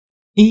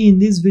In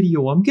this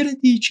video, I'm gonna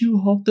teach you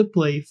how to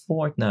play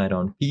Fortnite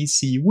on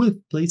PC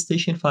with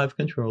PlayStation 5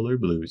 controller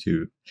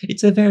Bluetooth.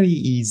 It's a very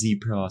easy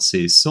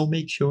process, so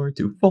make sure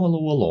to follow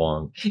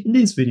along. In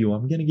this video,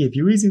 I'm gonna give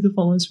you easy to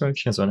follow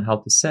instructions on how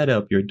to set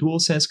up your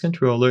DualSense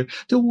controller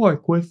to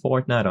work with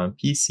Fortnite on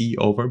PC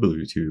over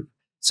Bluetooth.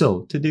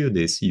 So, to do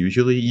this,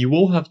 usually you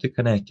will have to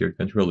connect your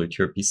controller to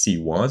your PC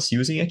once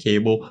using a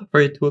cable for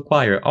it to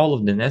acquire all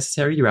of the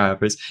necessary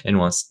drivers, and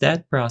once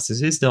that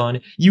process is done,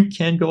 you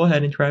can go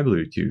ahead and try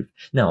Bluetooth.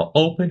 Now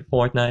open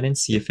Fortnite and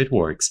see if it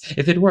works.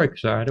 If it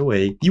works right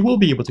away, you will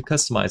be able to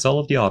customize all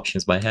of the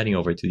options by heading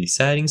over to the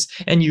settings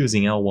and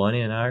using L1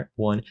 and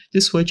R1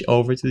 to switch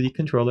over to the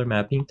controller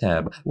mapping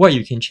tab, where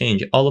you can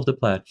change all of the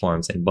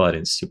platforms and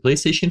buttons to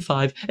PlayStation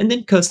 5 and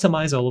then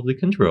customize all of the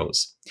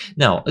controls.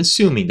 Now,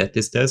 assuming that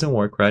this doesn't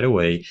work right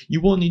away, you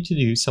will need to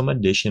do some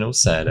additional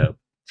setup.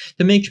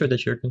 To make sure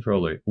that your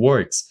controller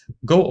works,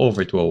 go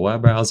over to a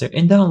web browser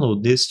and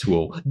download this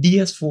tool,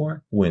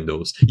 DS4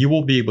 Windows. You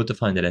will be able to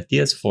find it at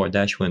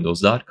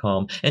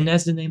ds4-windows.com, and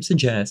as the name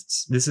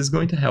suggests, this is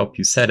going to help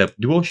you set up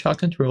DualShock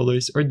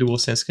controllers or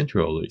DualSense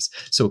controllers.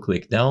 So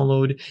click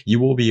download, you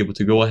will be able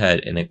to go ahead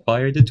and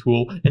acquire the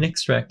tool and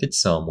extract it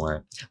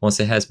somewhere. Once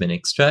it has been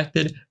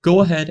extracted, go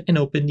ahead and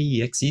open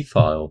the exe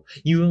file.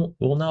 You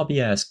will now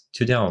be asked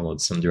to download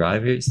some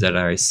drivers that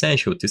are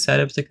essential to set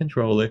up the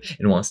controller,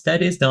 and once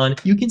that is done,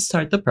 you can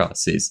start the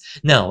process.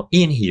 Now,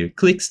 in here,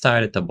 click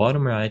start at the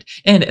bottom right,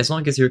 and as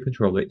long as your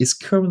controller is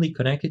currently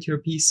connected to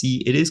your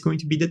PC, it is going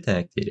to be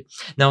detected.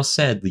 Now,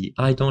 sadly,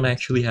 I don't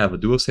actually have a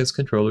DualSense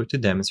controller to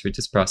demonstrate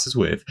this process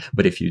with,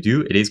 but if you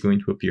do, it is going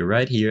to appear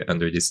right here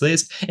under this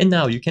list, and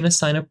now you can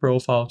assign a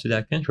profile to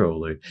that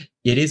controller.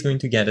 It is going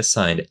to get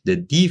assigned the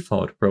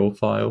default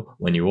profile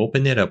when you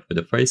open it up for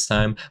the first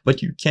time,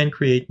 but you can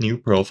create new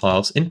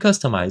profiles and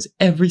customize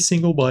every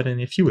single button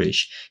if you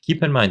wish.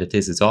 Keep in mind that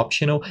this is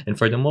optional, and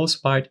for the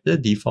most part, the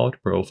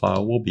default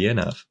profile will be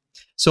enough.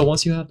 So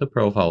once you have the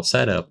profile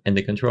set up and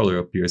the controller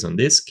appears on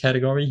this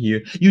category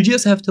here, you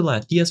just have to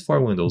let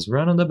DS4 Windows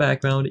run on the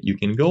background. You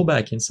can go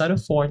back inside of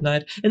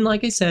Fortnite, and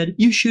like I said,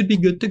 you should be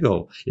good to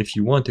go. If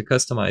you want to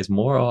customize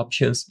more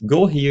options,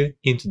 go here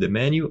into the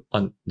menu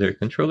under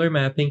controller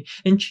mapping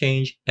and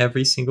change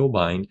every single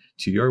bind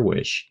to your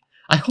wish.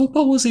 I hope I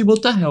was able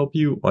to help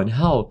you on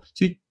how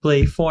to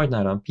play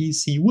Fortnite on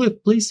PC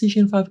with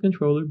PlayStation 5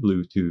 controller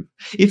Bluetooth.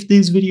 If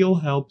this video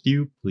helped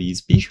you,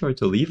 please be sure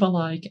to leave a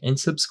like and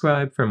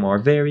subscribe for more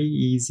very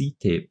easy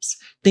tips.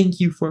 Thank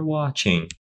you for watching.